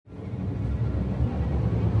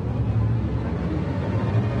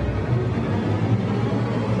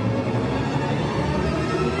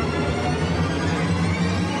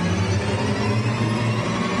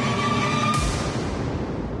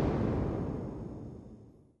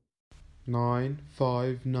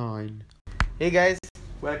959. Hey guys,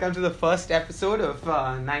 welcome to the first episode of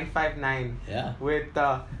 959. Yeah. With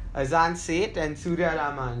Azan Seth and Surya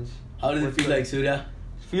Ramanj. How does it feel like, Surya?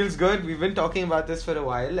 Feels good. We've been talking about this for a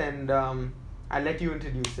while, and I'll let you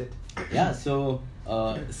introduce it. Yeah, so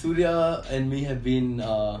Surya and me have been,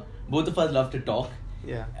 both of us love to talk,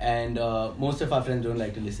 Yeah. and most of our friends don't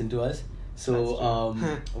like to listen to us. So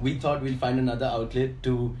we thought we'll find another outlet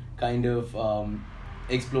to kind of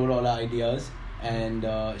explore all our ideas and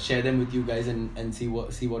share them with you guys and see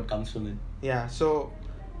what comes from it. Yeah, so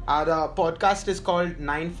our podcast is called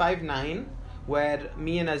 959, where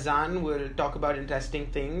me and Azan will talk about interesting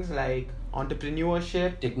things like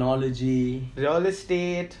entrepreneurship, Technology, real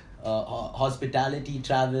estate, hospitality,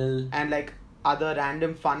 travel. and like other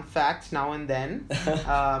random fun facts now and then.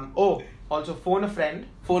 Also phone a friend.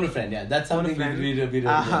 Phone a friend, yeah. That's Phone a something friend. we really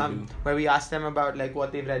want to do. Where we ask them about like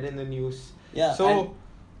what they've read in the news. Yeah. So and-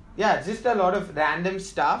 yeah, it's just a lot of random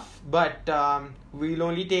stuff, but we'll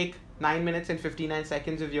only take 9 minutes and 59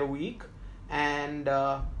 seconds of your week, and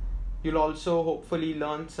you'll also hopefully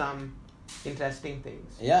learn some interesting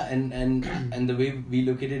things. Yeah, and the way we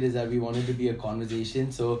look at it is that we want it to be a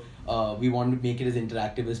conversation. So we want to make it as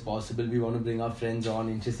interactive as possible. We want to bring our friends on,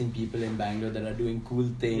 interesting people in Bangalore that are doing cool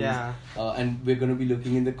things. Yeah. And we're going to be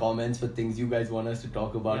looking in the comments for things you guys want us to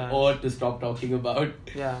talk about Yeah. or to stop talking about.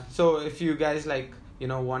 Yeah. So if you guys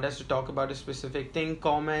want us to talk about a specific thing,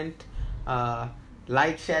 comment,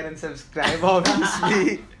 like, share, and subscribe,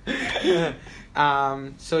 obviously.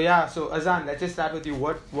 So Azan, let's just start with you.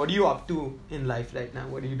 What are you up to in life right now?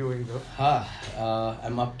 What are you doing though?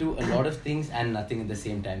 I'm up to a lot of things and nothing at the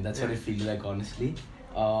same time. That's what Yeah. it feels like, honestly.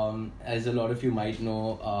 As a lot of you might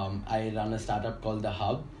know, I run a startup called The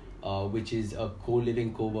Hub, which is a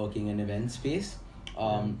co-living, co-working and event space.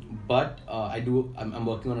 But I'm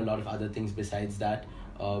working on a lot of other things besides that.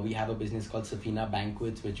 We have a business called Safina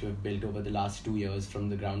Banquets, which we've built over the last 2 years from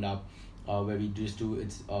the ground up, where we just do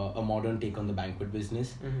a modern take on the banquet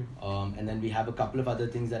business. Mm-hmm. And then we have a couple of other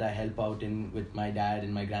things that I help out in with my dad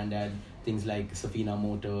and my granddad, things like Safina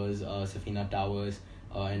Motors, Safina Towers,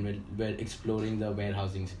 and we're exploring the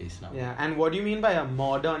warehousing space now. Yeah, and what do you mean by a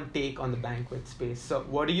modern take on the banquet space? So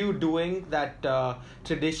what are you doing that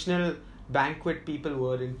traditional banquet people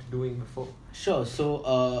weren't doing before? Sure. So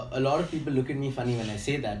a lot of people look at me funny when I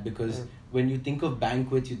say that, because when you think of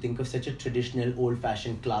banquets, you think of such a traditional,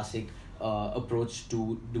 old-fashioned, classic approach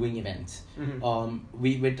to doing events. Mm-hmm.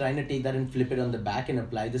 We're trying to take that and flip it on the back and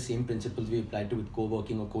apply the same principles we applied to with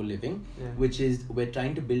co-working or co-living, Yeah. which is we're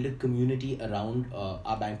trying to build a community around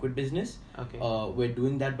our banquet business. Okay. We're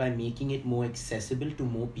doing that by making it more accessible to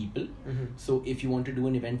more people. Mm-hmm. So if you want to do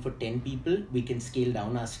an event for 10 people, we can scale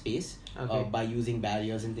down our space Okay. by using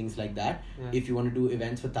barriers and things like that. Yeah. If you want to do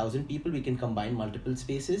events for 1,000 people, we can combine multiple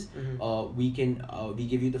spaces. Mm-hmm. We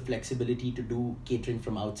give you the flexibility to do catering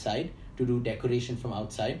from outside, to do decoration from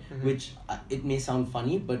outside, Mm-hmm. which it may sound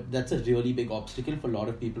funny, but that's a really big obstacle for a lot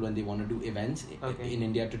of people when they want to do events Okay. in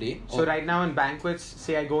India today. So right now in banquets,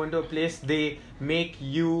 say I go into a place, they make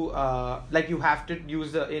you you have to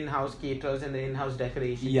use the in-house caterers and the in-house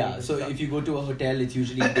decoration. Yeah, so if you go to a hotel, it's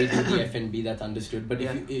usually they do the F&B, that's understood. But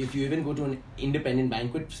Yeah. if you even go to an independent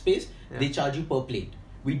banquet space, Yeah. they charge you per plate.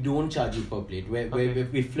 We don't charge you per plate. Where Okay.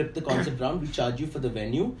 we flip the concept around, we charge you for the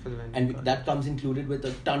venue, For the venue, and got it. that comes included with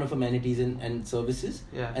a ton of amenities and services.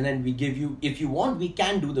 Yeah. And then we give you, if you want, we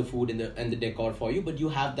can do the food and the decor for you, but you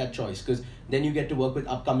have that choice, because then you get to work with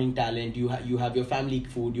upcoming talent. You have your family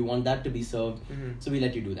food. You want that to be served, Mhm. so we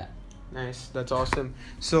let you do that. Nice, that's awesome.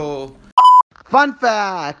 So, fun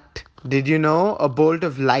fact: did you know a bolt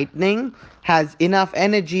of lightning has enough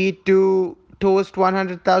energy to toast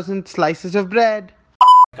 100,000 slices of bread?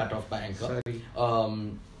 Cut off by Anchor. Sorry.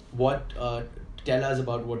 Tell us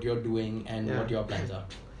about what you're doing and Yeah. what your plans are.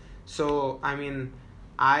 So, I mean,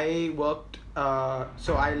 I worked,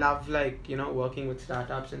 so I love working with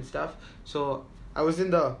startups and stuff. So, I was in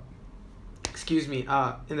the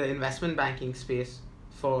investment banking space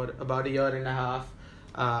for about a year and a half,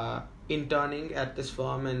 interning at this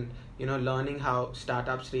firm and, learning how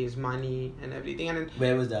startups raise money and everything. And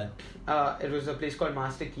Where was that? it was a place called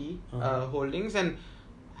Master Key Uh-huh. Holdings, and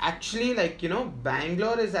actually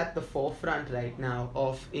Bangalore is at the forefront right now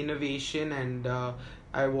of innovation, and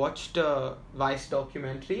I watched a Vice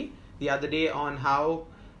documentary the other day on how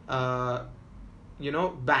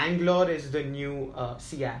Bangalore is the new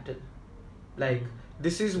Seattle. Like,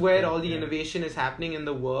 this is where all the Yeah. innovation is happening in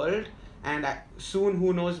the world, and soon,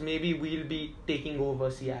 who knows, maybe we'll be taking over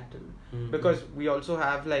Seattle. Mhm. Because we also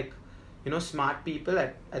have smart people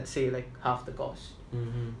at say half the cost.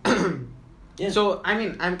 Mm-hmm. Yeah. So I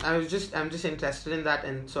mean, I'm just interested in that,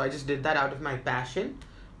 and so I just did that out of my passion.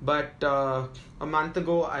 But a month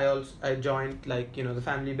ago, I joined like the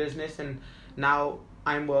family business, and now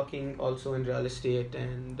I'm working also in real estate.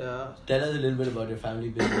 And Tell us a little bit about your family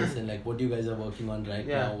business and like what you guys are working on right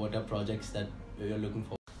Yeah. now. What are projects that you're looking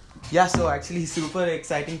for? yeah, so actually super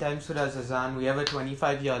exciting times for us, Azan. We have a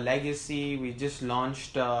 25-year legacy. We just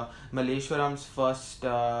launched Malleshwaram's first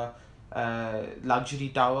luxury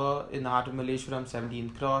tower in the heart of Malleshwaram,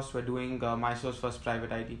 17th Cross. We're doing Mysore's first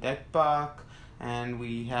private IT tech park. And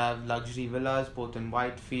we have luxury villas both in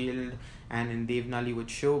Whitefield and in Devnali with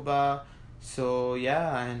Shobha. So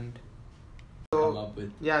yeah, and Come up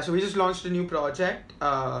with. so we just launched a new project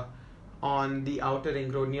on the outer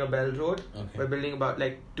ring road near Bell Road. Okay. We're building about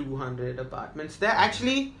like 200 apartments there.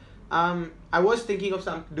 Actually, I was thinking of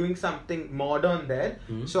doing something modern there.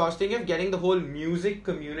 Mhm. So I was thinking of getting the whole music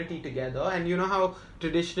community together. And you know how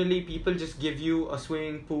traditionally people just give you a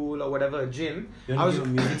swimming pool or whatever, a gym. You're I gonna was do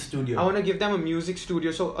a music studio. I want to give them a music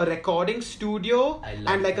studio, so a recording studio I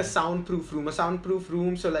love and like that. a soundproof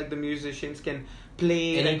room, so like the musicians can play,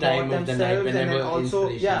 Any record time of the night, themselves, and then whenever also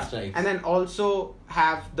inspiration strikes. and then also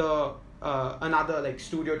have the another like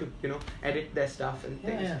studio to edit their stuff and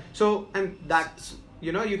things. Yeah. So and that's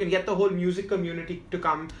you can get the whole music community to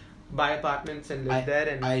come buy apartments and live there.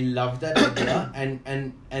 And I love that idea,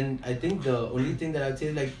 and I think the only thing that I would say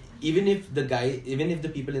is like even if the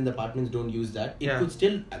people in the apartments don't use that, it Yeah. could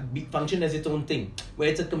still function as its own thing, where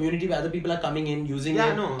it's a community where other people are coming in using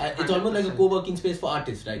Yeah, it. no, It's almost like a 100%. co-working space for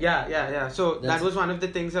artists, right? Yeah. So that That's- was one of the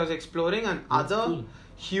things I was exploring. And That's other cool.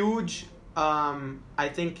 huge, I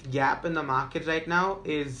think, gap in the market right now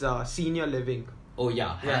is senior living. Oh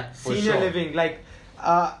yeah, for Senior sure. living. Like,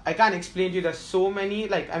 I can't explain to you. There's so many.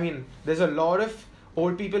 Like, I mean, there's a lot of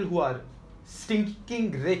old people who are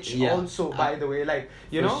stinking rich. Yeah. Also, by the way, like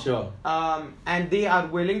For sure. and they are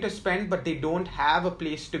willing to spend, but they don't have a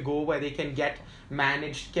place to go where they can get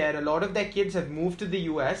managed care. A lot of their kids have moved to the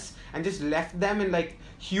US and just left them in like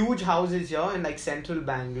huge houses here in like central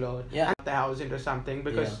Bangalore. Yeah. And their house into something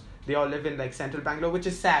because Yeah. they all live in like central Bangalore, which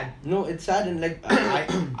is sad. No, it's sad, and like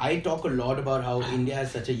I talk a lot about how India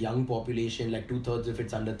has such a young population, like 2/3 of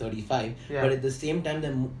it's under 35. Yeah. But at the same time,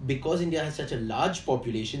 because India has such a large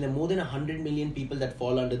population, there are more than 100 million people that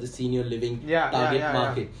fall under the senior living target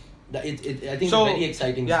market. I think it's a very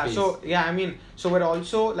exciting space. I mean, so we're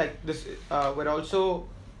also like this. We're also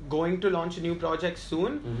going to launch a new project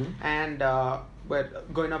soon, Mhm. and we're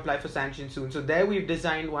going to apply for sanction soon. So there we've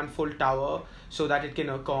designed one full tower so that it can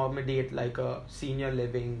accommodate like a senior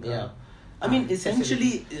living. Yeah. I mean, essentially,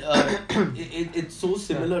 facility. it's so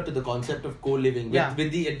similar to the concept of co-living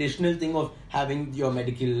with the additional thing of having your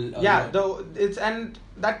medical. And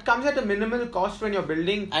that comes at a minimal cost when you're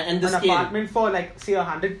building And the an scale. apartment for like say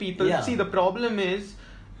 100 people. Yeah. See, the problem is,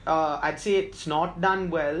 I'd say it's not done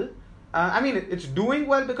well. I mean, it's doing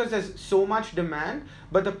well because there's so much demand,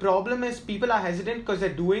 but the problem is people are hesitant because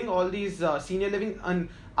they're doing all these senior living on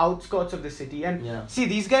outskirts of the city. And Yeah. see,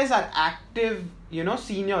 these guys are active,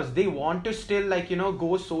 seniors. They want to still go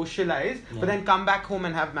socialize, but then come back home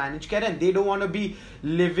and have managed care, and they don't want to be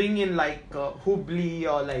living in like Hubli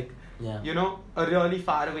or like a really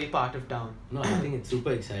far away part of town. No, I think it's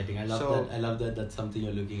super exciting. I love that. I love that. That's something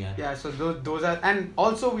you're looking at. Yeah, so those are, and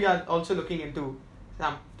also we are also looking into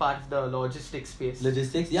some part of the logistics space.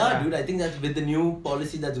 Logistics, dude. I think that with the new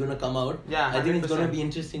policy that's gonna come out, I think it's gonna 100%. be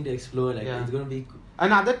interesting to explore. Like, it's gonna be.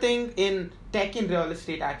 Another thing in tech in real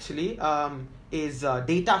estate actually is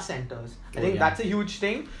data centers. I think that's a huge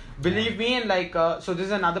thing. Believe me, and so this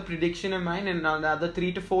is another prediction of mine. In another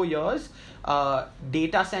 3 to 4 years,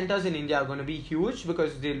 data centers in India are going to be huge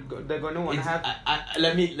because they're going to want to have.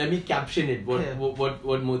 Let me caption it.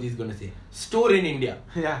 What Modi's gonna say? Store in India.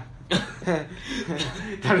 Yeah.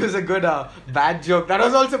 That was a good bad joke. That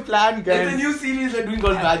was also planned, guys. It's a new series we're doing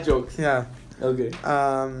called Bad Jokes. Yeah. Okay.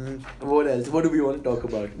 What else? What do we want to talk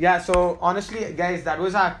about? Yeah, so honestly, guys, that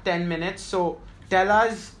was our 10 minutes. So tell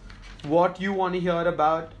us what you want to hear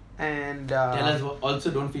about, and tell us.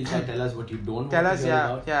 Also, don't feel shy. Tell us what you don't tell want us, to hear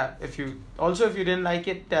about. If you didn't like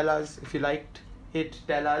it, tell us. If you liked it,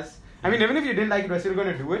 tell us. I mean, even if you didn't like it, we're still going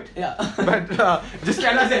to do it. Yeah. But just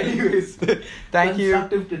tell us anyways. Thank you.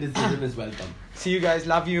 Constructive criticism is welcome. See you guys.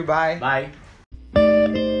 Love you. Bye. Bye.